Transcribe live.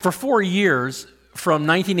For 4 years, from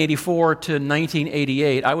 1984 to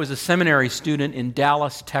 1988, I was a seminary student in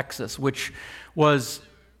Dallas, Texas, which was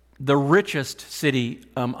the richest city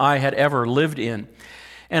I had ever lived in.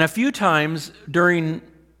 And a few times during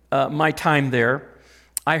my time there,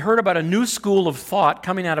 I heard about a new school of thought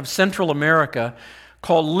coming out of Central America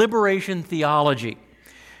called liberation theology,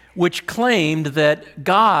 which claimed that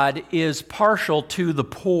God is partial to the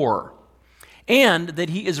poor and that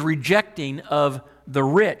he is rejecting of the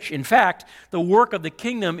rich. In fact, the work of the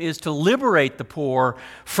kingdom is to liberate the poor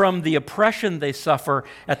from the oppression they suffer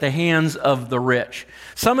at the hands of the rich.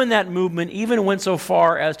 Some in that movement even went so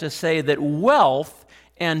far as to say that wealth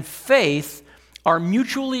and faith are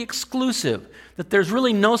mutually exclusive, that there's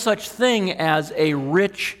really no such thing as a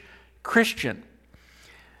rich Christian.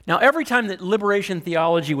 Now, every time that liberation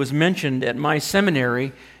theology was mentioned at my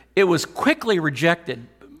seminary, it was quickly rejected,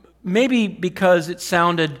 maybe because it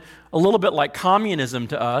sounded a little bit like communism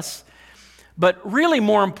to us, but really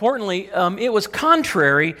more importantly, it was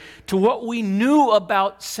contrary to what we knew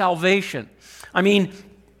about salvation. I mean,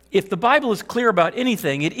 if the Bible is clear about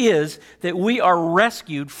anything, it is that we are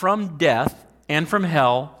rescued from death and from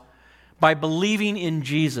hell by believing in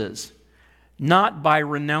Jesus, not by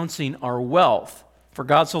renouncing our wealth. For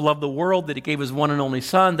God so loved the world that he gave his one and only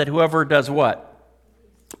Son, that whoever does what?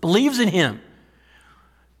 Believes in him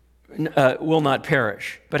will not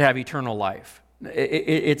perish, but have eternal life.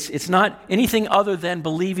 It's not anything other than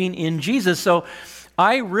believing in Jesus. So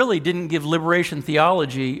I really didn't give liberation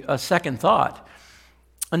theology a second thought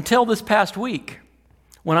until this past week,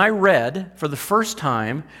 when I read for the first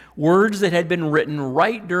time words that had been written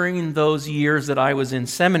right during those years that I was in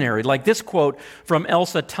seminary, like this quote from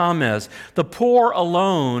Elsa Tamez: "The poor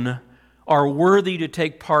alone are worthy to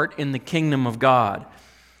take part in the kingdom of God.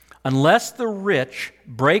 Unless the rich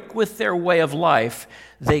break with their way of life,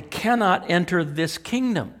 they cannot enter this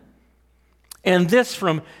kingdom." And this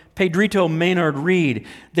from Pedrito Maynard Reed: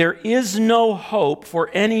 "There is no hope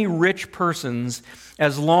for any rich persons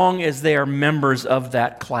as long as they are members of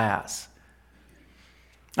that class."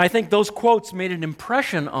 I think those quotes made an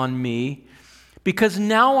impression on me because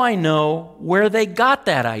now I know where they got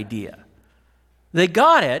that idea. They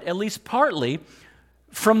got it, at least partly,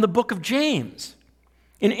 from the book of James.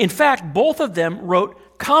 In fact, both of them wrote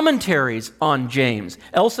commentaries on James.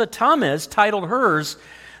 Elsa Tamez titled hers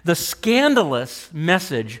 "The Scandalous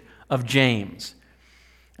Message of James."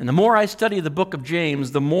 And the more I study the book of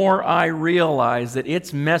James, the more I realize that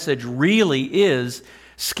its message really is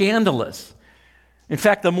scandalous. In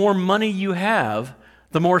fact, the more money you have,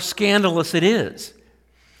 the more scandalous it is.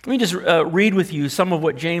 Let me just read with you some of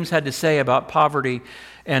what James had to say about poverty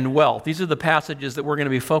and wealth. These are the passages that we're going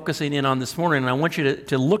to be focusing in on this morning, and I want you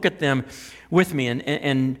to look at them with me,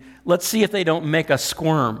 and let's see if they don't make us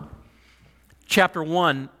squirm. Chapter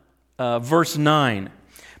 1, verse 9.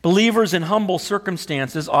 "Believers in humble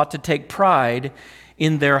circumstances ought to take pride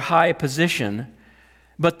in their high position,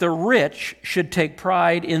 but the rich should take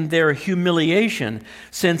pride in their humiliation,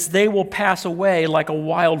 since they will pass away like a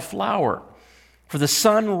wild flower. For the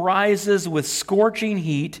sun rises with scorching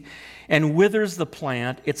heat and withers the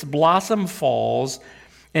plant, its blossom falls,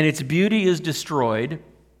 and its beauty is destroyed.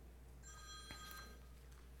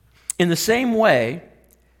 In the same way,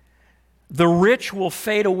 the rich will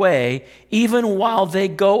fade away even while they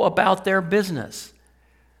go about their business."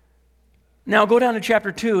 Now go down to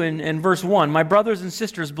chapter 2 and verse 1. "My brothers and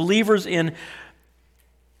sisters, believers in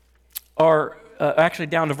are actually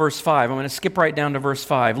down to verse 5. I'm going to skip right down to verse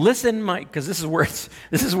 5. "Listen, because this is where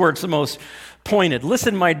it's the most pointed.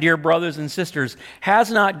 "Listen, my dear brothers and sisters, has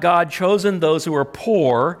not God chosen those who are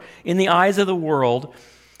poor in the eyes of the world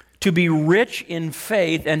to be rich in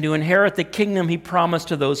faith and to inherit the kingdom he promised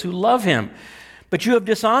to those who love him? But you have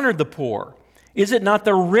dishonored the poor. Is it not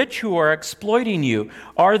the rich who are exploiting you?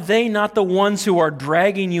 Are they not the ones who are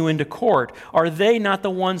dragging you into court? Are they not the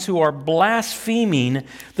ones who are blaspheming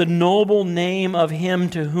the noble name of him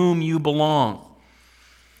to whom you belong?"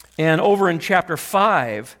 And over in chapter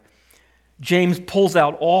 5, James pulls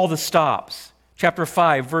out all the stops. Chapter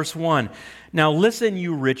 5, verse 1. "Now listen,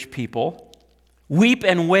 you rich people. Weep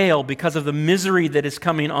and wail because of the misery that is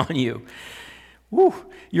coming on you.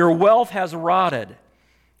 Your wealth has rotted,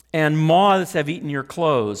 and moths have eaten your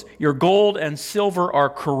clothes. Your gold and silver are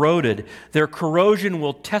corroded. Their corrosion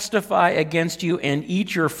will testify against you and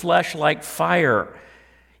eat your flesh like fire.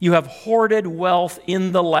 You have hoarded wealth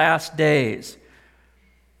in the last days."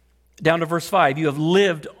 Down to verse 5. "You have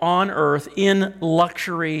lived on earth in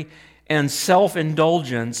luxury and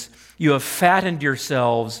self-indulgence. You have fattened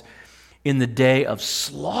yourselves in the day of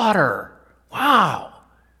slaughter." Wow,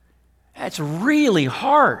 that's really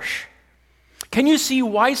harsh. Can you see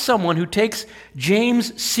why someone who takes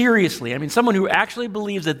James seriously, someone who actually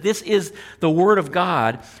believes that this is the Word of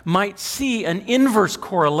God, might see an inverse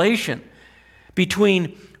correlation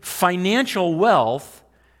between financial wealth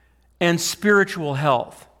and spiritual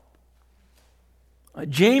health?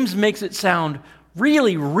 James makes it sound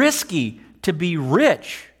really risky to be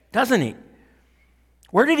rich, doesn't he?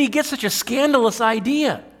 Where did he get such a scandalous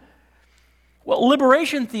idea? Well,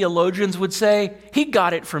 liberation theologians would say he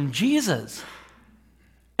got it from Jesus.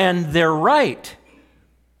 And they're right.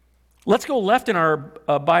 Let's go left in our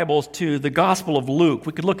Bibles to the Gospel of Luke.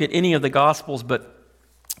 We could look at any of the Gospels, but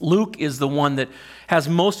Luke is the one that has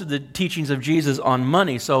most of the teachings of Jesus on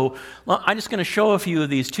money. So I'm just going to show a few of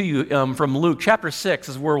these to you from Luke. Chapter 6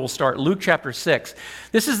 is where we'll start. Luke chapter 6.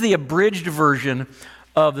 This is the abridged version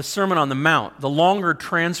of the Sermon on the Mount. The longer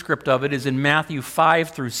transcript of it is in Matthew 5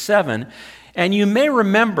 through 7. And you may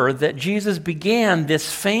remember that Jesus began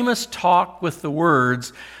this famous talk with the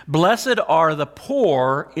words, "Blessed are the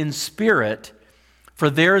poor in spirit, for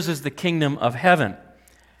theirs is the kingdom of heaven."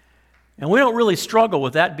 And we don't really struggle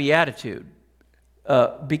with that beatitude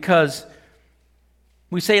because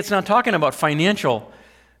we say it's not talking about financial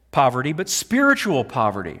poverty, but spiritual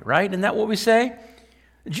poverty, right? Isn't that what we say?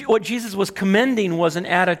 What Jesus was commending was an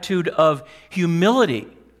attitude of humility.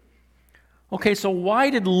 Okay, so why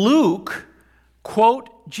did Luke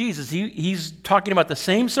quote Jesus? He's talking about the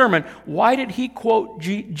same sermon. Why did he quote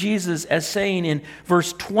Jesus as saying in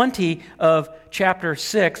verse 20 of chapter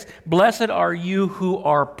 6, "Blessed are you who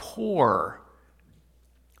are poor,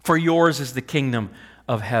 for yours is the kingdom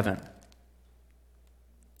of heaven"?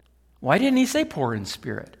 Why didn't he say poor in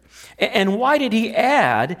spirit? And why did he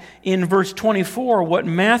add in verse 24 what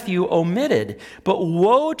Matthew omitted? "But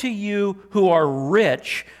woe to you who are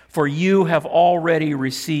rich, for you have already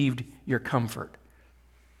received your comfort."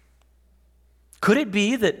 Could it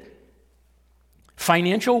be that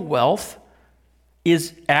financial wealth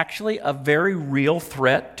is actually a very real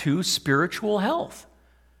threat to spiritual health?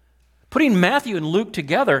 Putting Matthew and Luke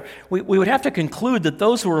together, we would have to conclude that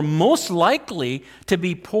those who are most likely to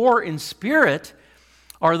be poor in spirit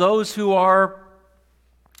are those who are,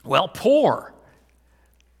 poor.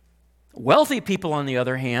 Wealthy people, on the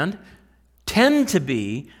other hand, tend to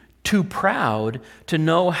be too proud to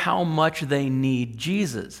know how much they need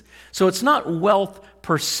Jesus. So it's not wealth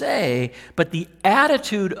per se, but the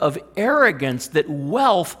attitude of arrogance that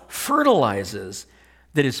wealth fertilizes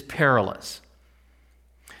that is perilous.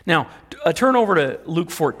 Now, turn over to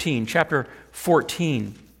Luke 14, chapter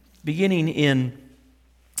 14, beginning in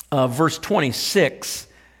verse 26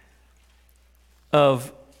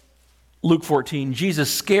 of Luke 14.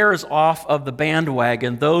 Jesus scares off of the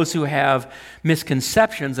bandwagon those who have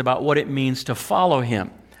misconceptions about what it means to follow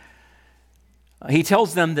him. He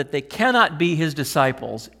tells them that they cannot be his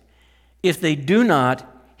disciples if they do not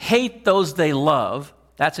hate those they love.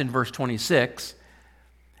 That's in verse 26.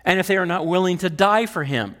 And if they are not willing to die for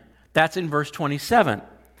him. That's in verse 27.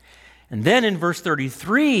 And then in verse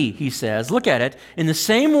 33, he says, look at it, "In the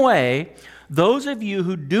same way, those of you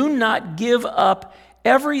who do not give up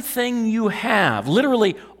everything you have,"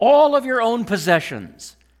 literally all of your own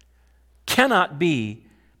possessions, "cannot be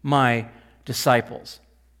my disciples."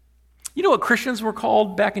 You know what Christians were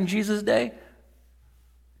called back in Jesus' day?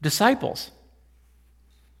 Disciples.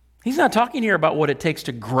 He's not talking here about what it takes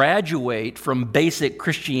to graduate from basic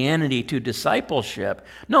Christianity to discipleship.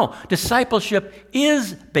 No, discipleship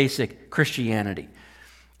is basic Christianity.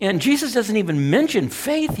 And Jesus doesn't even mention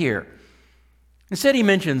faith here. Instead, he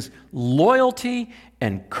mentions loyalty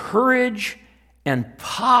and courage and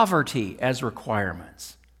poverty as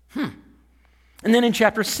requirements. And then in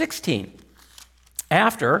chapter 16,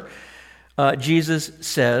 after Jesus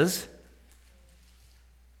says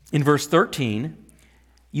in verse 13,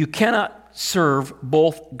 "You cannot serve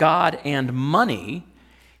both God and money,"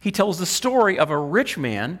 he tells the story of a rich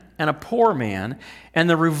man and a poor man and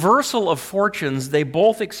the reversal of fortunes they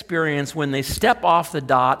both experience when they step off the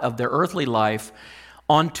dot of their earthly life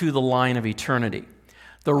onto the line of eternity.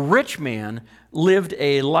 The rich man lived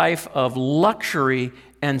a life of luxury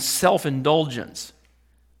and self-indulgence,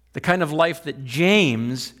 the kind of life that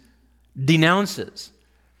James denounces.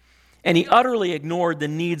 And he utterly ignored the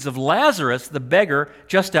needs of Lazarus, the beggar,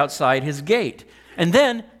 just outside his gate. And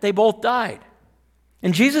then they both died.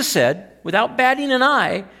 And Jesus said, without batting an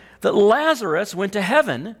eye, that Lazarus went to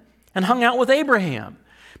heaven and hung out with Abraham.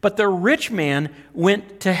 But the rich man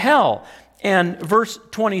went to hell. And verse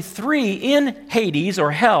 23, in Hades,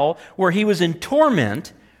 or hell, where he was in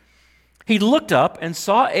torment, he looked up and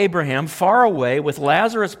saw Abraham far away with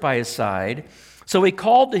Lazarus by his side. So he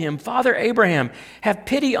called to him, Father Abraham, have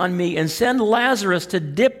pity on me and send Lazarus to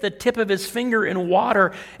dip the tip of his finger in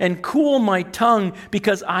water and cool my tongue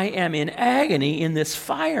because I am in agony in this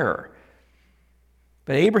fire.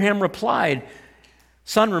 But Abraham replied,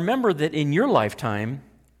 Son, remember that in your lifetime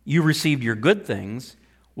you received your good things,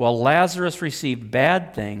 while Lazarus received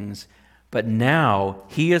bad things, but now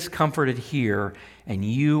he is comforted here, and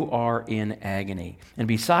you are in agony. And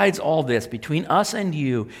besides all this, between us and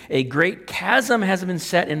you, a great chasm has been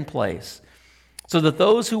set in place, so that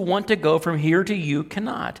those who want to go from here to you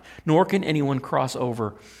cannot, nor can anyone cross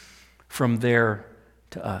over from there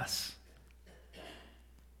to us.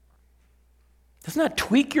 Doesn't that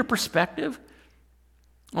tweak your perspective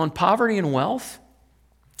on poverty and wealth?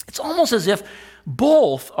 It's almost as if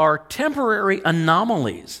both are temporary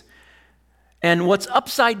anomalies, and what's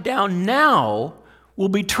upside down now will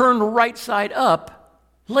be turned right side up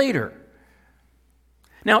later.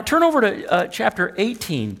 Now, turn over to chapter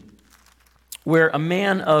 18, where a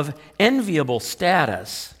man of enviable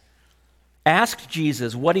status asked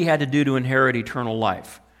Jesus what he had to do to inherit eternal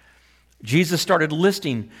life. Jesus started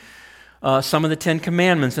listing some of the 10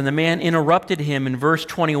 Commandments, and the man interrupted him in verse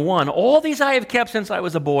 21. All these I have kept since I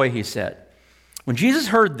was a boy, he said. When Jesus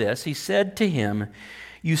heard this, he said to him,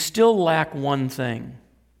 you still lack one thing.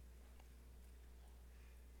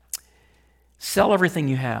 Sell everything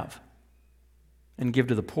you have and give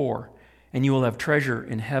to the poor, and you will have treasure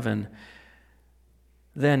in heaven.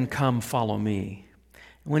 Then come follow me.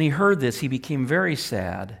 When he heard this, he became very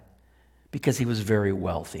sad because he was very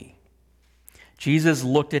wealthy. Jesus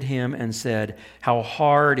looked at him and said, how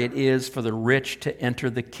hard it is for the rich to enter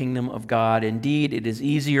the kingdom of God. Indeed, it is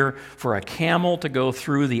easier for a camel to go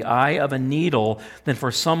through the eye of a needle than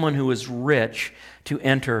for someone who is rich to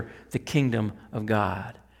enter the kingdom of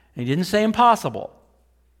God. And he didn't say impossible,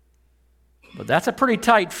 but that's a pretty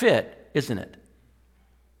tight fit, isn't it?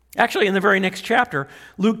 Actually, in the very next chapter,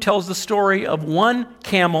 Luke tells the story of one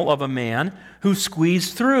camel of a man who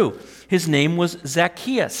squeezed through. His name was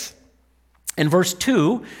Zacchaeus. And verse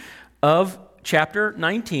 2 of chapter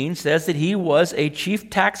 19 says that he was a chief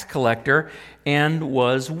tax collector and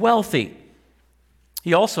was wealthy.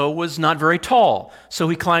 He also was not very tall, so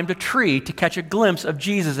he climbed a tree to catch a glimpse of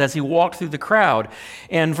Jesus as he walked through the crowd.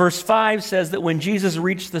 And verse 5 says that when Jesus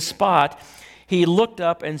reached the spot, he looked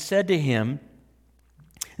up and said to him,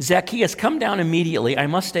 Zacchaeus, come down immediately. I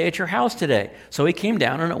must stay at your house today. So he came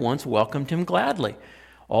down and at once welcomed him gladly.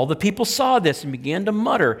 All the people saw this and began to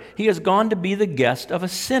mutter, he has gone to be the guest of a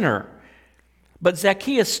sinner. But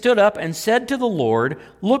Zacchaeus stood up and said to the Lord,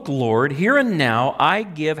 look, Lord, here and now I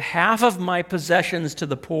give half of my possessions to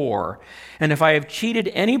the poor, and if I have cheated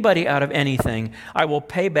anybody out of anything, I will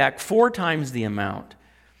pay back 4 times the amount.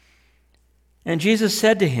 And Jesus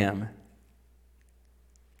said to him,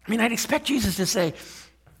 I'd expect Jesus to say,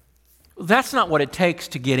 that's not what it takes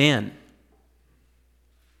to get in.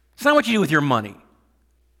 It's not what you do with your money.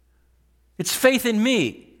 It's faith in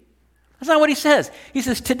me. That's not what he says. He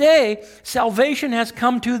says, today, salvation has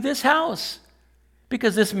come to this house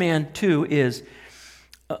because this man, too, is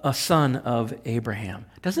a son of Abraham.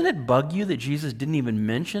 Doesn't it bug you that Jesus didn't even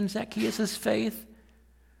mention Zacchaeus' faith?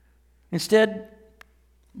 Instead,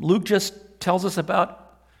 Luke just tells us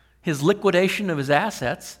about his liquidation of his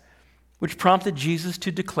assets, which prompted Jesus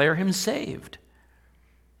to declare him saved.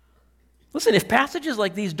 Listen, if passages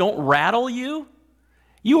like these don't rattle you,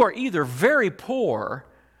 you are either very poor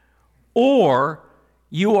or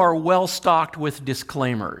you are well stocked with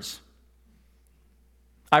disclaimers.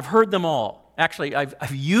 I've heard them all. Actually,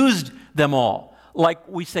 I've used them all. Like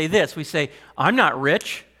we say this, we say, I'm not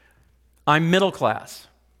rich, I'm middle class.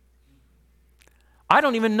 I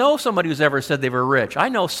don't even know somebody who's ever said they were rich. I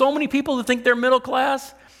know so many people who think they're middle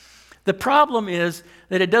class. The problem is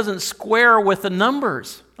that it doesn't square with the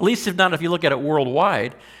numbers, at least if you look at it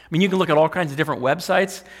worldwide. You can look at all kinds of different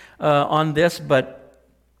websites on this, but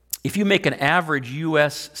if you make an average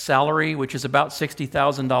U.S. salary, which is about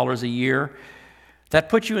 $60,000 a year, that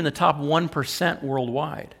puts you in the top 1%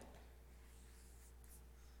 worldwide.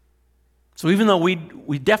 So even though we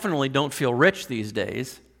definitely don't feel rich these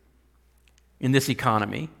days in this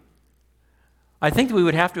economy, I think that we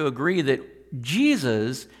would have to agree that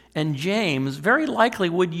Jesus and James very likely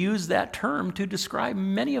would use that term to describe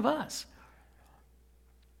many of us.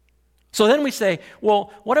 So then we say,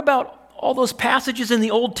 well, what about all those passages in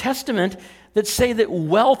the Old Testament that say that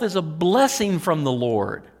wealth is a blessing from the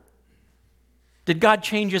Lord? Did God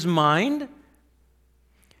change his mind?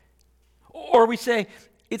 Or we say,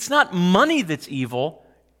 it's not money that's evil,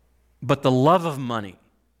 but the love of money.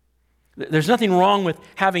 There's nothing wrong with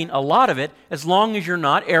having a lot of it as long as you're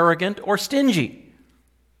not arrogant or stingy.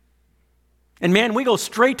 And man, we go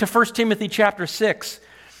straight to 1 Timothy chapter 6.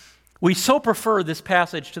 We so prefer this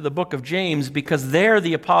passage to the book of James because there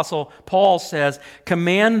the Apostle Paul says,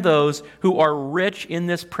 "Command those who are rich in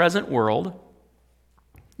this present world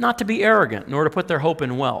not to be arrogant, nor to put their hope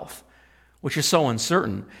in wealth, which is so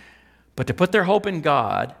uncertain, but to put their hope in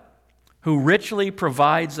God, who richly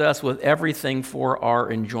provides us with everything for our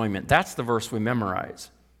enjoyment." That's the verse we memorize.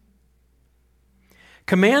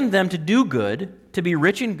 "Command them to do good, to be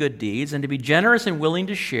rich in good deeds, and to be generous and willing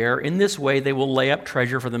to share. In this way they will lay up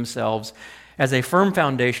treasure for themselves as a firm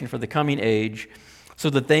foundation for the coming age, so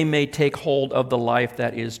that they may take hold of the life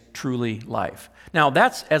that is truly life." Now,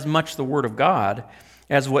 that's as much the Word of God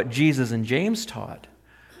as what Jesus and James taught.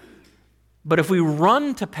 But if we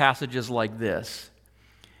run to passages like this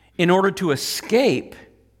in order to escape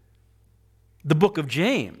the book of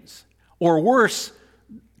James, or worse,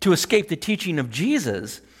 to escape the teaching of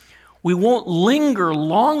Jesus, we won't linger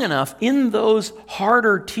long enough in those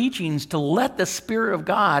harder teachings to let the Spirit of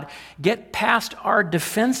God get past our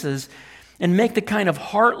defenses and make the kind of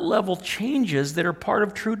heart-level changes that are part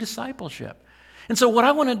of true discipleship. And so what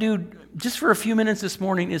I want to do just for a few minutes this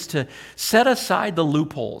morning is to set aside the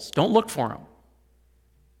loopholes. Don't look for them.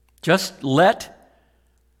 Just let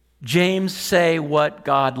James say what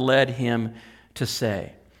God led him to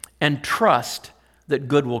say, and trust that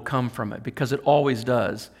good will come from it, because it always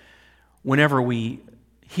does whenever we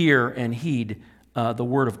hear and heed the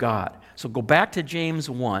Word of God. So go back to James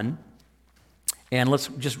 1, and let's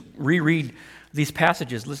just reread these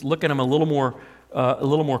passages. Let's look at them a little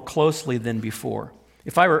more closely than before.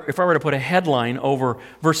 If I were to put a headline over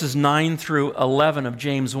verses 9 through 11 of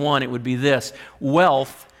James 1, it would be this: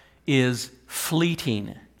 wealth is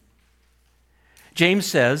fleeting. James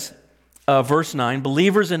says, verse 9,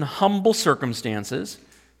 believers in humble circumstances,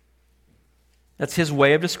 that's his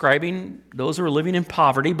way of describing those who are living in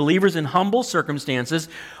poverty, believers in humble circumstances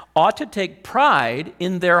ought to take pride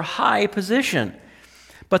in their high position,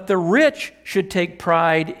 but the rich should take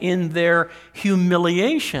pride in their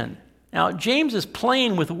humiliation. Now, James is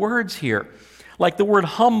playing with words here, like the word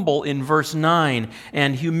humble in verse 9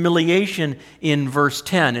 and humiliation in verse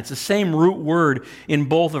 10. It's the same root word in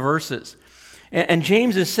both verses. And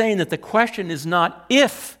James is saying that the question is not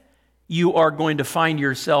if you are going to find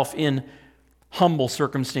yourself in humble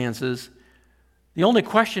circumstances. The only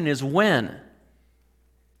question is when.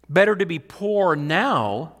 Better to be poor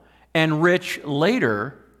now and rich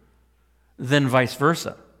later than vice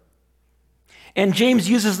versa. And James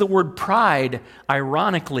uses the word pride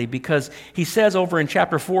ironically because he says over in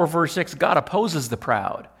chapter 4, verse 6, God opposes the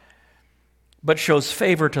proud, but shows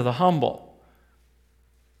favor to the humble.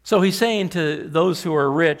 So he's saying to those who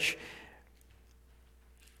are rich,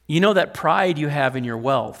 you know that pride you have in your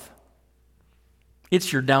wealth,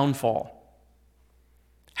 it's your downfall.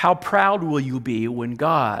 How proud will you be when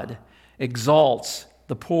God exalts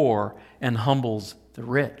the poor and humbles the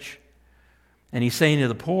rich? And he's saying to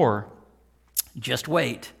the poor, just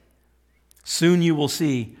wait. Soon you will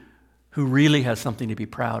see who really has something to be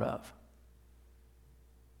proud of.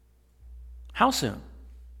 How soon?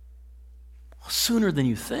 Sooner than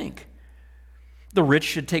you think. The rich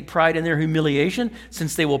should take pride in their humiliation,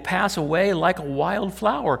 since they will pass away like a wild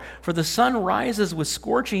flower. For the sun rises with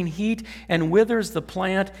scorching heat and withers the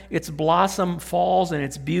plant. Its blossom falls and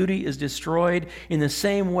its beauty is destroyed. In the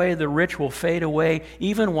same way, the rich will fade away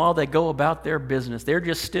even while they go about their business. They're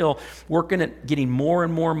just still working at getting more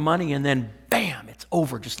and more money, and then bam, it's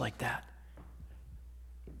over just like that.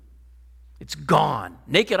 It's gone.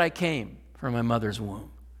 Naked I came from my mother's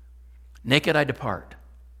womb. Naked I depart.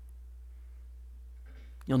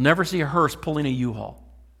 You'll never see a hearse pulling a U-Haul.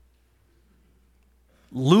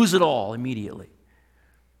 Lose it all immediately.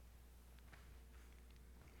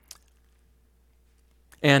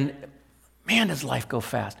 And man, does life go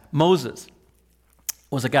fast. Moses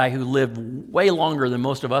was a guy who lived way longer than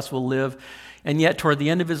most of us will live, and yet toward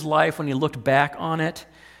the end of his life, when he looked back on it,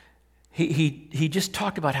 he just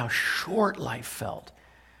talked about how short life felt.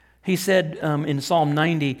 He said in Psalm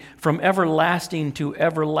 90, from everlasting to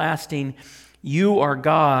everlasting, you are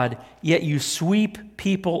God, yet you sweep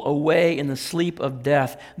people away in the sleep of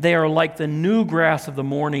death. They are like the new grass of the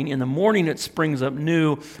morning. In the morning it springs up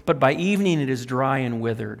new, but by evening it is dry and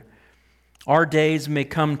withered. Our days may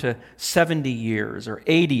come to 70 years or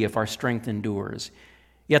 80 if our strength endures.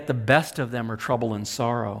 Yet the best of them are trouble and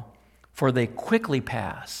sorrow, for they quickly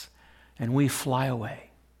pass and we fly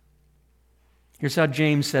away. Here's how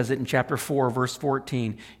James says it in chapter 4, verse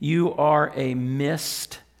 14. You are a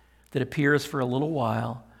mist that appears for a little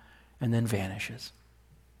while and then vanishes.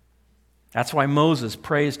 That's why Moses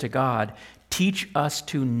prays to God, teach us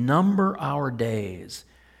to number our days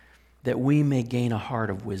that we may gain a heart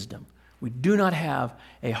of wisdom. We do not have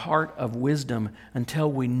a heart of wisdom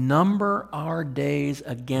until we number our days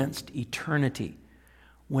against eternity,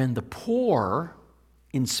 when the poor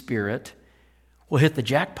in spirit will hit the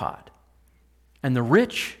jackpot, and the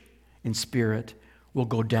rich in spirit will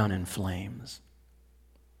go down in flames.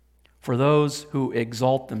 For those who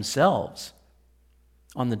exalt themselves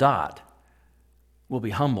on the dot will be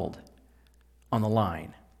humbled on the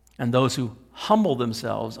line, and those who humble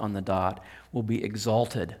themselves on the dot will be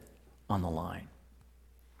exalted on the line.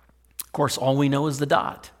 Of course, all we know is the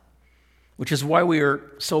dot, which is why we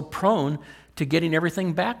are so prone to getting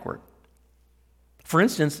everything backward. For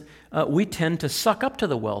instance, we tend to suck up to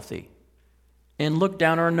the wealthy and look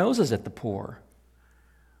down our noses at the poor.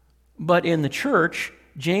 But in the church,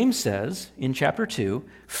 James says in chapter 2,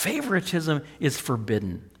 favoritism is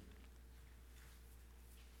forbidden.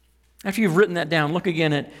 After you've written that down, look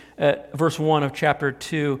again at verse 1 of chapter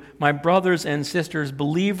 2. My brothers and sisters,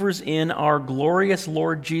 believers in our glorious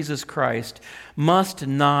Lord Jesus Christ, must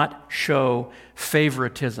not show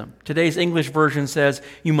favoritism. Today's English version says,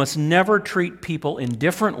 you must never treat people in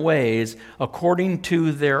different ways according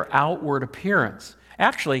to their outward appearance.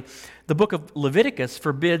 Actually, the book of Leviticus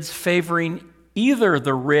forbids favoring either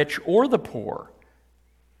the rich or the poor.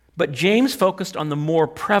 But James focused on the more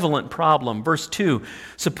prevalent problem. Verse 2,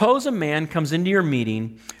 suppose a man comes into your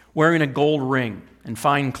meeting wearing a gold ring and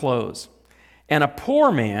fine clothes, and a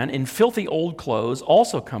poor man in filthy old clothes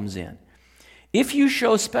also comes in. If you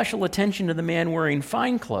show special attention to the man wearing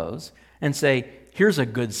fine clothes and say, here's a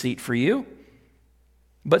good seat for you,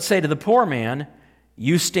 but say to the poor man,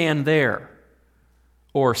 you stand there,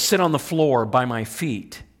 or sit on the floor by my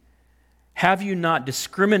feet, have you not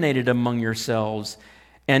discriminated among yourselves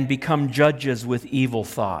and become judges with evil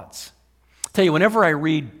thoughts? I tell you, whenever I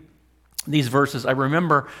read these verses, I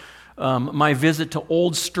remember my visit to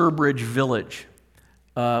Old Sturbridge Village,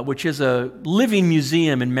 which is a living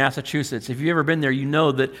museum in Massachusetts. If you've ever been there, you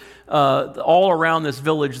know that all around this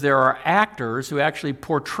village there are actors who actually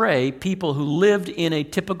portray people who lived in a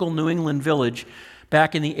typical New England village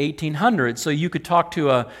back in the 1800s. So you could talk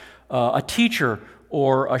to a teacher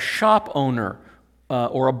or a shop owner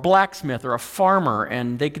or a blacksmith or a farmer,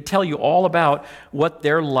 and they could tell you all about what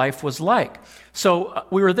their life was like. So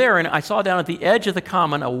we were there, and I saw down at the edge of the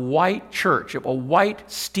common a white church, a white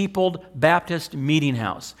steepled Baptist meeting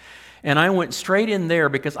house. And I went straight in there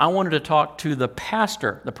because I wanted to talk to the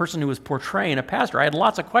pastor, the person who was portraying a pastor. I had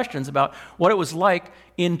lots of questions about what it was like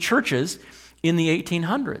in churches in the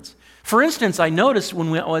 1800s. For instance, I noticed when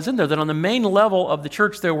I was in there that on the main level of the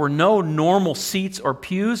church there were no normal seats or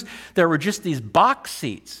pews. There were just these box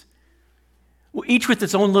seats, each with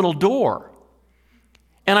its own little door.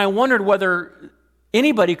 And I wondered whether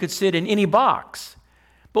anybody could sit in any box.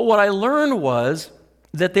 But what I learned was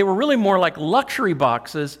that they were really more like luxury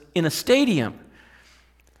boxes in a stadium.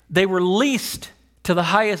 They were leased to the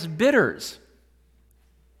highest bidders.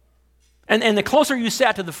 And the closer you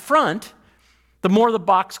sat to the front, the more the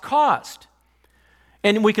box cost.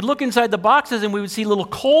 And we could look inside the boxes and we would see little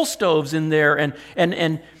coal stoves in there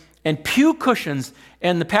and pew cushions.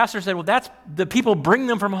 And the pastor said, well, that's the people bring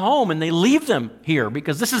them from home and they leave them here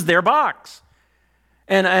because this is their box.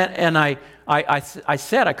 And I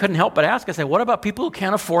said, I couldn't help but ask, I said, what about people who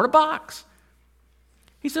can't afford a box?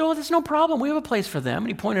 He said, well, there's no problem. We have a place for them. And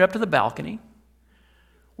he pointed up to the balcony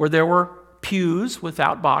where there were pews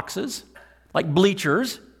without boxes, like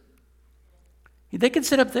bleachers. They could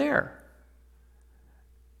sit up there.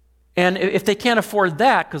 And if they can't afford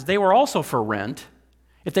that, because they were also for rent,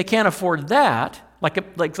 if they can't afford that,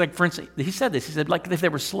 like for instance, he said this, he said, like if they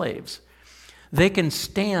were slaves, they can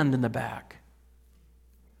stand in the back.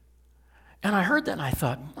 And I heard that and I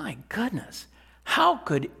thought, my goodness, how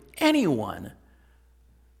could anyone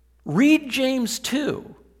read James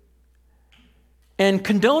 2 and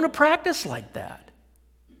condone a practice like that?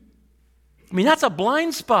 I mean, that's a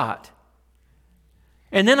blind spot.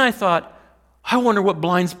 And then I thought, I wonder what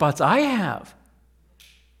blind spots I have.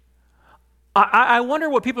 I wonder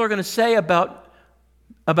what people are going to say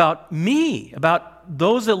about me, about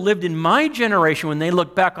those that lived in my generation when they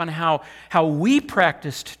look back on how we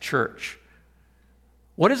practiced church.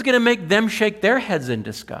 What is going to make them shake their heads in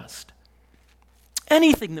disgust?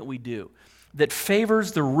 Anything that we do that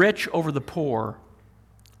favors the rich over the poor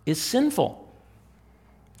is sinful.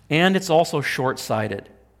 And it's also short-sighted.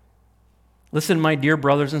 Listen, my dear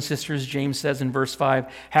brothers and sisters, James says in verse 5,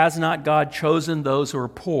 has not God chosen those who are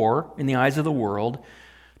poor in the eyes of the world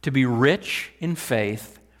to be rich in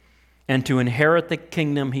faith and to inherit the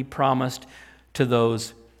kingdom he promised to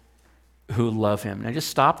those who love him. Now just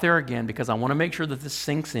stop there again because I want to make sure that this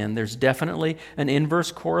sinks in. There's definitely an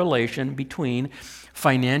inverse correlation between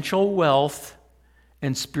financial wealth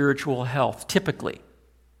and spiritual health, typically.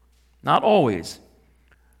 Not always,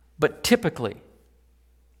 but typically.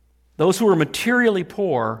 Those who are materially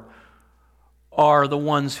poor are the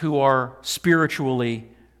ones who are spiritually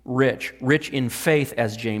rich, rich in faith,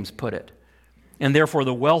 as James put it, and therefore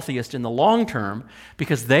the wealthiest in the long term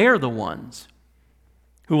because they are the ones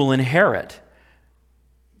who will inherit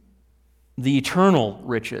the eternal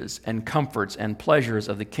riches and comforts and pleasures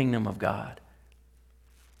of the kingdom of God.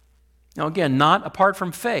 Now again, not apart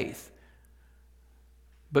from faith,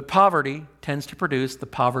 but poverty tends to produce the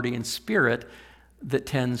poverty in spirit that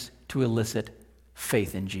tends to elicit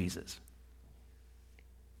faith in Jesus.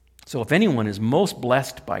 So if anyone is most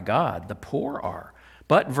blessed by God, the poor are.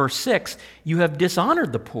 But, verse 6, you have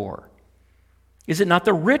dishonored the poor. Is it not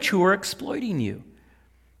the rich who are exploiting you?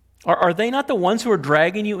 Are they not the ones who are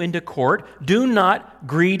dragging you into court? Do not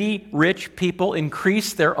greedy, rich people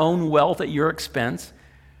increase their own wealth at your expense?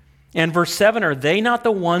 And verse 7, are they not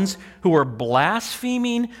the ones who are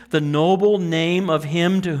blaspheming the noble name of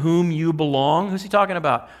him to whom you belong? Who's he talking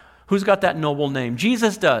about? Who's got that noble name?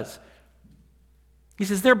 Jesus does. He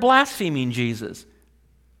says they're blaspheming Jesus.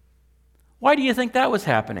 Why do you think that was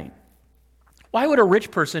happening? Why would a rich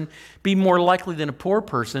person be more likely than a poor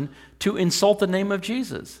person to insult the name of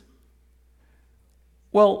Jesus?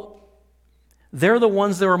 Well, they're the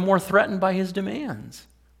ones that are more threatened by his demands.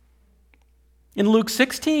 In Luke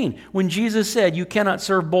 16, when Jesus said, you cannot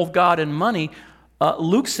serve both God and money,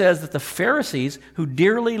 Luke says that the Pharisees, who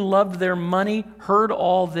dearly loved their money, heard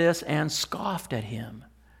all this and scoffed at him.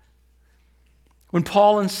 When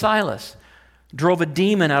Paul and Silas drove a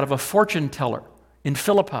demon out of a fortune teller in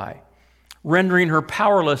Philippi, rendering her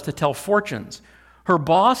powerless to tell fortunes, her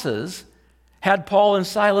bosses had Paul and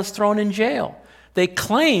Silas thrown in jail. They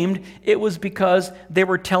claimed it was because they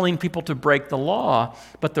were telling people to break the law,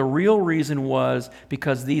 but the real reason was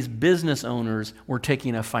because these business owners were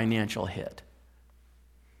taking a financial hit.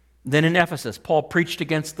 Then in Ephesus, Paul preached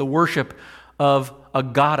against the worship of a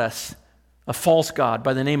goddess, a false god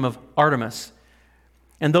by the name of Artemis.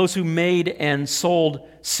 And those who made and sold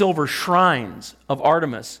silver shrines of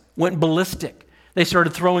Artemis went ballistic. They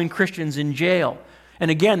started throwing Christians in jail.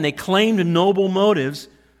 And again, they claimed noble motives.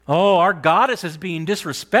 Oh, our goddess is being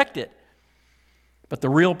disrespected. But the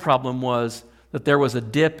real problem was that there was a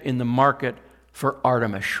dip in the market for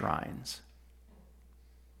Artemis shrines.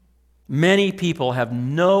 Many people have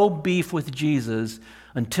no beef with Jesus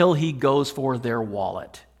until he goes for their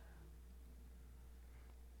wallet.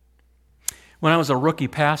 When I was a rookie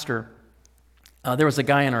pastor, there was a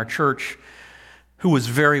guy in our church who was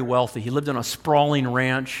very wealthy. He lived on a sprawling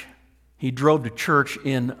ranch. He drove to church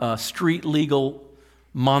in a street-legal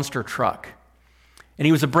monster truck. And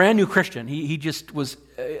he was a brand new Christian. He just was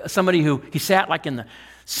somebody who, he sat like in the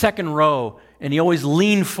second row, and he always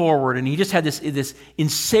leaned forward, and he just had this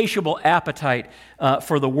insatiable appetite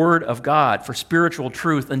for the Word of God, for spiritual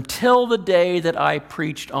truth, until the day that I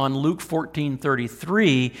preached on Luke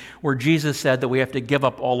 14:33, where Jesus said that we have to give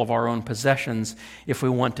up all of our own possessions if we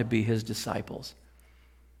want to be his disciples.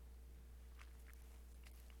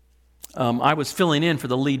 I was filling in for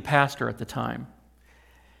the lead pastor at the time.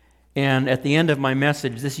 And at the end of my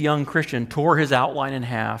message, this young Christian tore his outline in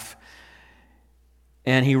half,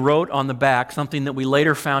 and he wrote on the back something that we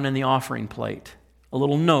later found in the offering plate, a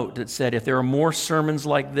little note that said, if there are more sermons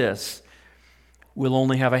like this, we'll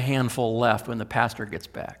only have a handful left when the pastor gets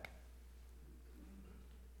back.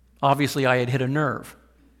 Obviously, I had hit a nerve.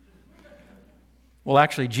 Well,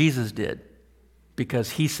 actually, Jesus did,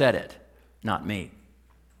 because he said it, not me.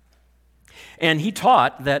 And he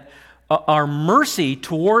taught that our mercy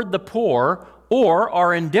toward the poor or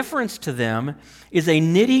our indifference to them is a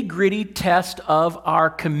nitty-gritty test of our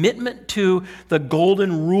commitment to the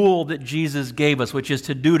golden rule that Jesus gave us, which is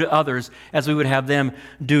to do to others as we would have them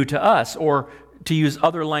do to us, or to use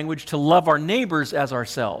other language, to love our neighbors as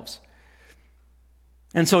ourselves.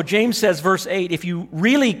 And so James says, verse 8, if you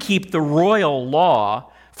really keep the royal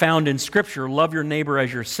law found in Scripture, love your neighbor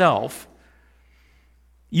as yourself,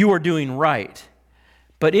 you are doing right.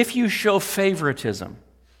 But if you show favoritism,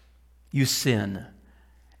 you sin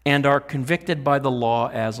and are convicted by the law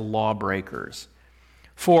as lawbreakers.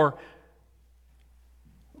 For,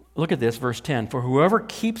 look at this, verse 10, for whoever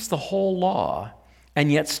keeps the whole law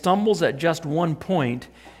and yet stumbles at just one point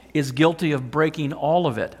is guilty of breaking all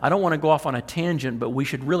of it. I don't want to go off on a tangent, but we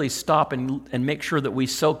should really stop and make sure that we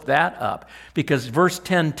soak that up, because verse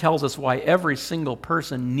 10 tells us why every single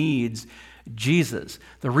person needs Jesus.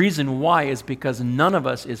 The reason why is because none of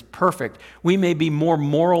us is perfect. We may be more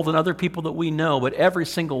moral than other people that we know, but every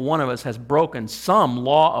single one of us has broken some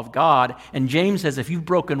law of God. And James says if you've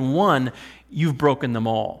broken one, you've broken them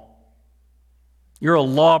all. You're a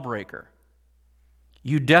lawbreaker.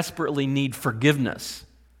 You desperately need forgiveness.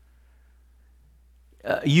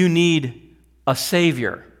 You need a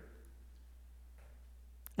Savior.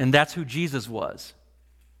 And that's who Jesus was.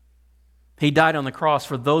 He died on the cross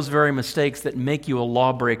for those very mistakes that make you a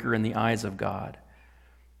lawbreaker in the eyes of God.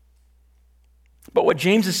 But what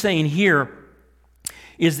James is saying here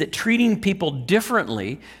is that treating people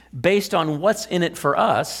differently based on what's in it for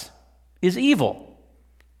us is evil.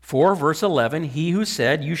 For, verse 11, he who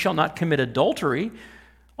said, "You shall not commit adultery,"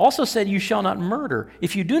 also said, "You shall not murder.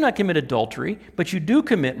 If you do not commit adultery, but you do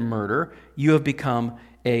commit murder, you have become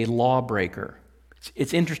a lawbreaker."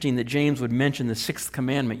 It's interesting that James would mention the sixth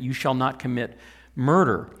commandment, "You shall not commit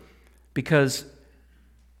murder," because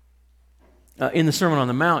in the Sermon on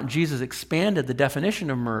the Mount, Jesus expanded the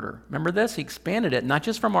definition of murder. Remember this? He expanded it.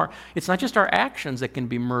 It's not just our actions that can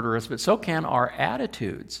be murderous, but so can our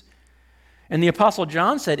attitudes. And the Apostle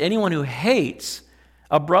John said, anyone who hates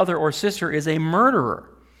a brother or sister is a murderer.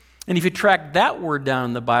 And if you track that word down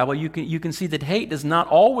in the Bible, you can see that hate does not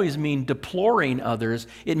always mean deploring others.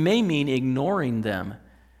 It may mean ignoring them.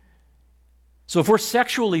 So if we're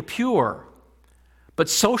sexually pure, but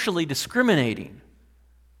socially discriminating,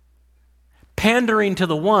 pandering to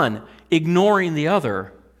the one, ignoring the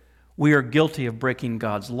other, we are guilty of breaking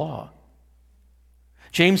God's law.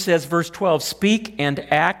 James says, verse 12, "Speak and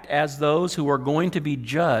act as those who are going to be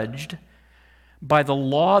judged by the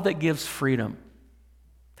law that gives freedom."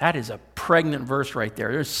 That is a pregnant verse right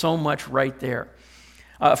there. There's so much right there.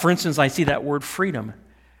 For instance, I see that word freedom.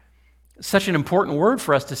 Such an important word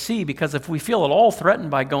for us to see, because if we feel at all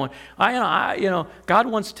threatened by going, God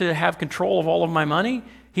wants to have control of all of my money.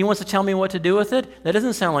 He wants to tell me what to do with it. That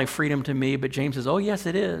doesn't sound like freedom to me, but James says, oh, yes,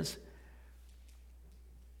 it is.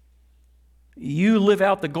 You live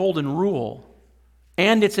out the golden rule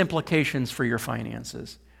and its implications for your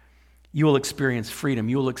finances. You will experience freedom.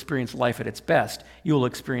 You will experience life at its best. You will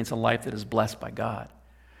experience a life that is blessed by God.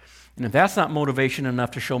 And if that's not motivation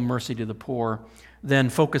enough to show mercy to the poor, then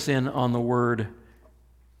focus in on the word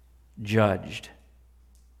judged.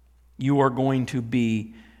 You are going to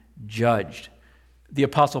be judged. The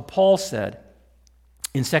Apostle Paul said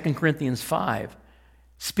in 2 Corinthians 5,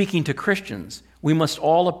 speaking to Christians, we must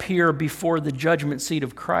all appear before the judgment seat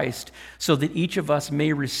of Christ so that each of us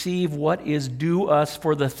may receive what is due us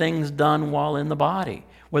for the things done while in the body,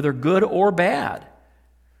 whether good or bad.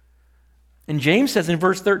 And James says in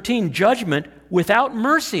verse 13, judgment without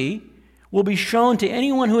mercy will be shown to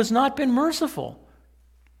anyone who has not been merciful.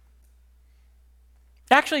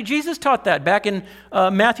 Actually, Jesus taught that back in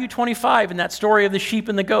Matthew 25 in that story of the sheep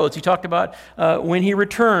and the goats. He talked about when he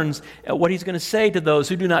returns, what he's going to say to those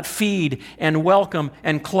who do not feed and welcome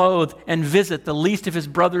and clothe and visit the least of his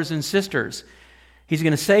brothers and sisters. He's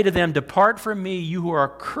going to say to them, "Depart from me, you who are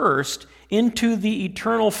cursed, into the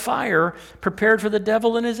eternal fire prepared for the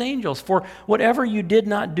devil and his angels. For whatever you did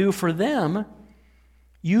not do for them,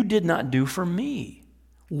 you did not do for me.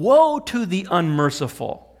 Woe to the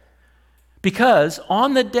unmerciful! Because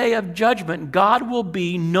on the day of judgment, God will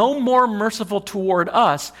be no more merciful toward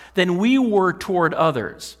us than we were toward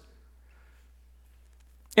others,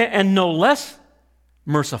 and no less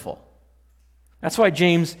merciful." That's why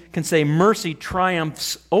James can say mercy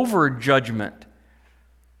triumphs over judgment.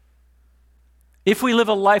 If we live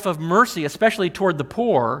a life of mercy, especially toward the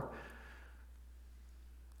poor,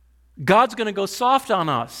 God's going to go soft on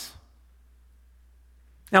us.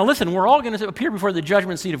 Now listen, we're all going to appear before the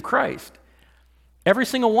judgment seat of Christ. Every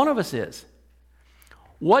single one of us is.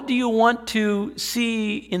 What do you want to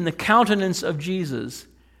see in the countenance of Jesus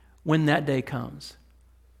when that day comes?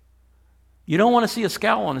 You don't want to see a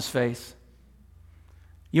scowl on his face.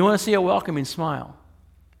 You want to see a welcoming smile.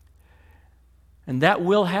 And that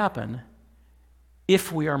will happen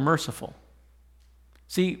if we are merciful.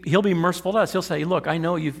 See, he'll be merciful to us. He'll say, look, I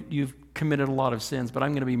know you've committed a lot of sins, but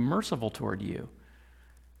I'm going to be merciful toward you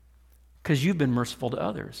because you've been merciful to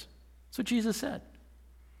others. That's what Jesus said.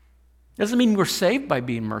 It doesn't mean we're saved by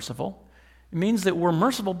being merciful. It means that we're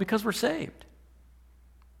merciful because we're saved.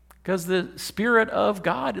 Because the Spirit of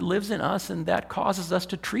God lives in us, and that causes us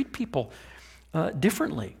to treat people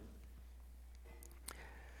differently.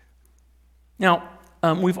 Now,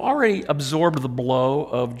 we've already absorbed the blow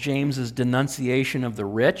of James's denunciation of the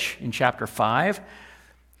rich in chapter 5.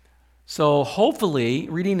 So hopefully,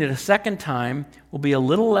 reading it a second time will be a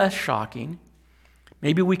little less shocking.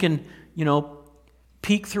 Maybe we can,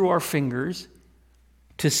 peek through our fingers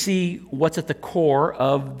to see what's at the core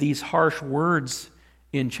of these harsh words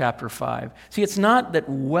in chapter 5. See, it's not that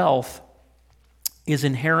wealth is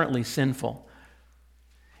inherently sinful.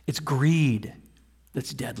 It's greed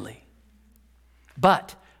that's deadly.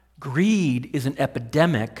 But greed is an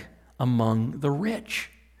epidemic among the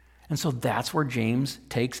rich. And so that's where James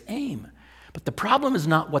takes aim. But the problem is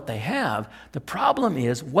not what they have. The problem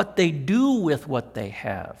is what they do with what they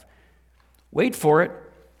have. Wait for it.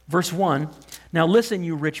 Verse 1, now listen,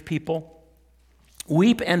 you rich people,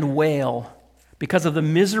 weep and wail because of the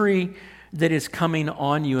misery that is coming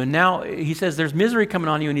on you. And now he says there's misery coming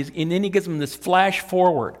on you, and then he gives them this flash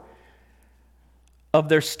forward of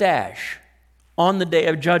their stash on the day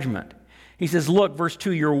of judgment. He says, look, verse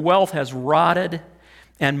 2, your wealth has rotted,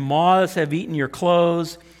 and moths have eaten your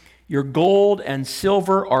clothes. Your gold and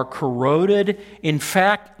silver are corroded. In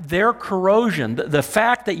fact, their corrosion, the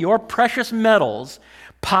fact that your precious metals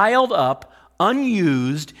piled up,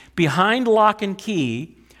 unused, behind lock and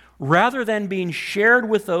key, rather than being shared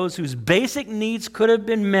with those whose basic needs could have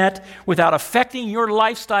been met without affecting your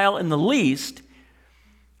lifestyle in the least,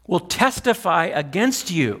 will testify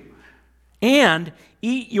against you and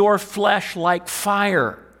eat your flesh like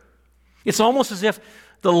fire. It's almost as if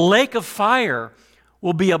the lake of fire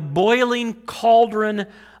will be a boiling cauldron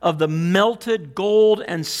of the melted gold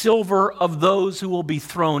and silver of those who will be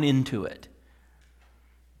thrown into it.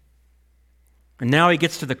 And now he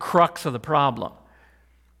gets to the crux of the problem.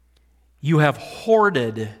 You have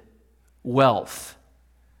hoarded wealth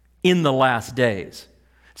in the last days.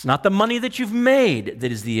 It's not the money that you've made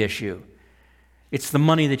that is the issue. It's the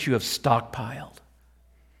money that you have stockpiled.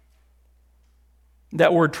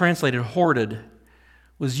 That word translated hoarded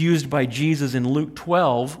was used by Jesus in Luke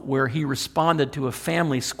 12, where he responded to a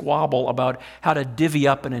family squabble about how to divvy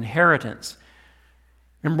up an inheritance.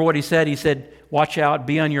 Remember what he said? He said, watch out,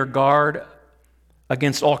 be on your guard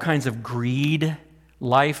against all kinds of greed.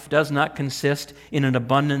 Life does not consist in an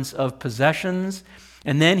abundance of possessions.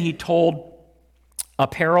 And then he told a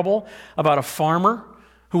parable about a farmer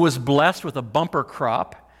who was blessed with a bumper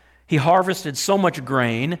crop. He harvested so much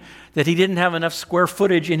grain that he didn't have enough square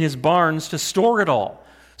footage in his barns to store it all.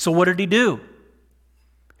 So what did he do?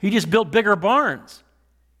 He just built bigger barns.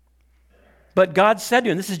 But God said to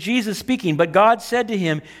him, this is Jesus speaking, but God said to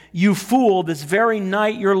him, you fool, this very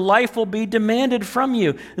night your life will be demanded from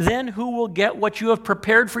you. Then who will get what you have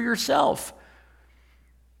prepared for yourself?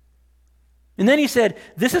 And then he said,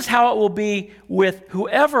 this is how it will be with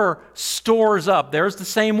whoever stores up. There's the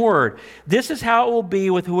same word. This is how it will be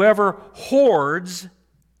with whoever hoards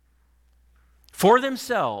for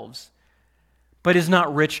themselves, but is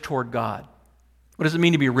not rich toward God. What does it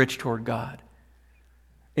mean to be rich toward God?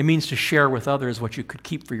 It means to share with others what you could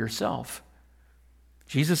keep for yourself.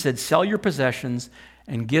 Jesus said, sell your possessions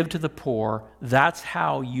and give to the poor. That's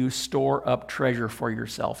how you store up treasure for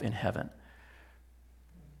yourself in heaven.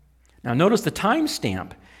 Now notice the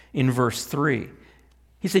timestamp in verse 3.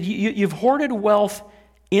 He said, you've hoarded wealth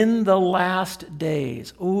in the last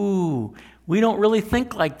days. Ooh, we don't really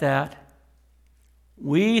think like that.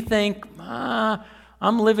 We think,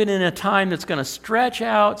 I'm living in a time that's going to stretch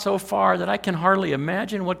out so far that I can hardly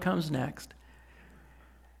imagine what comes next.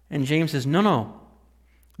 And James says, no.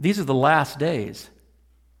 These are the last days.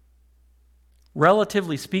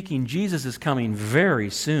 Relatively speaking, Jesus is coming very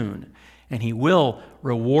soon, and he will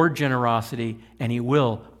reward generosity, and he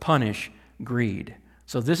will punish greed.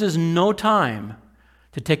 So this is no time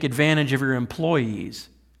to take advantage of your employees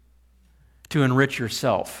to enrich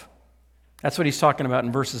yourself. That's what he's talking about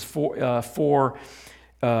in verses 4.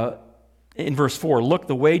 In verse 4, look,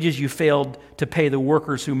 the wages you failed to pay the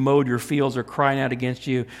workers who mowed your fields are crying out against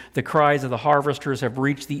you. The cries of the harvesters have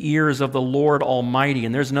reached the ears of the Lord Almighty.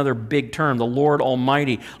 And there's another big term, the Lord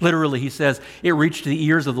Almighty. Literally, he says, it reached the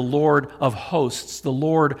ears of the Lord of hosts, the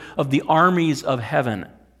Lord of the armies of heaven.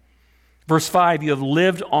 Verse 5, you have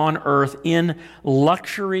lived on earth in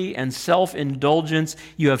luxury and self-indulgence.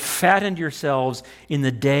 You have fattened yourselves in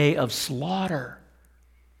the day of slaughter.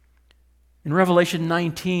 In Revelation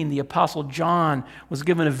 19, the Apostle John was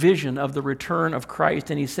given a vision of the return of Christ,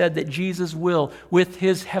 and he said that Jesus will, with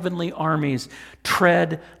his heavenly armies,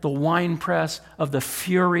 tread the winepress of the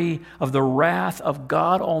fury of the wrath of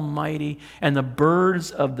God Almighty, and the birds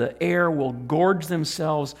of the air will gorge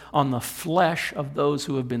themselves on the flesh of those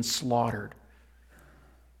who have been slaughtered.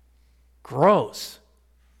 Gross.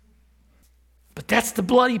 But that's the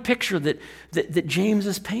bloody picture that James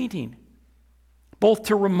is painting. Both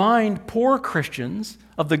to remind poor Christians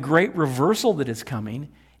of the great reversal that is coming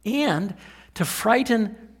and to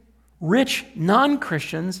frighten rich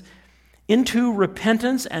non-Christians into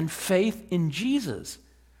repentance and faith in Jesus.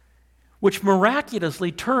 which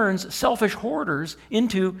miraculously turns selfish hoarders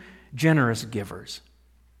into generous givers.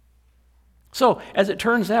 So, as it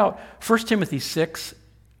turns out, 1 Timothy 6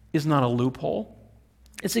 is not a loophole.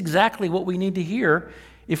 It's exactly what we need to hear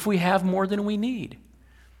if we have more than we need.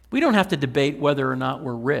 We don't have to debate whether or not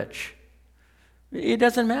we're rich. It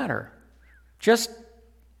doesn't matter. Just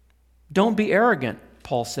don't be arrogant,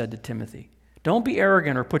 Paul said to Timothy. Don't be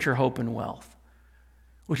arrogant or put your hope in wealth,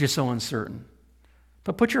 which is so uncertain.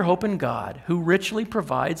 But put your hope in God, who richly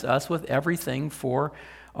provides us with everything for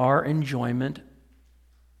our enjoyment.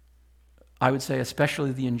 I would say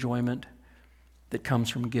especially the enjoyment that comes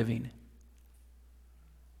from giving.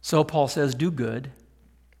 So Paul says, do good,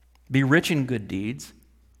 be rich in good deeds,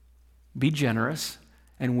 be generous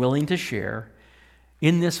and willing to share.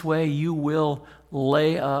 In this way, you will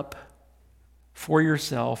lay up for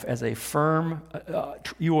yourself as a firm,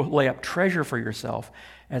 you will lay up treasure for yourself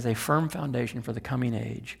as a firm foundation for the coming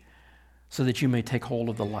age, so that you may take hold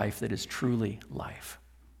of the life that is truly life.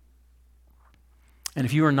 And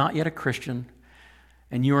if you are not yet a Christian,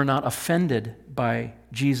 and you are not offended by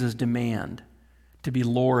Jesus' demand to be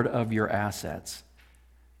Lord of your assets,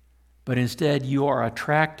 but instead you are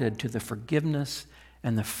attracted to the forgiveness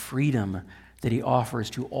and the freedom that he offers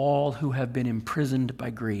to all who have been imprisoned by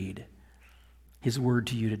greed, his word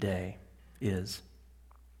to you today is,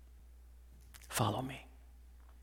 follow me.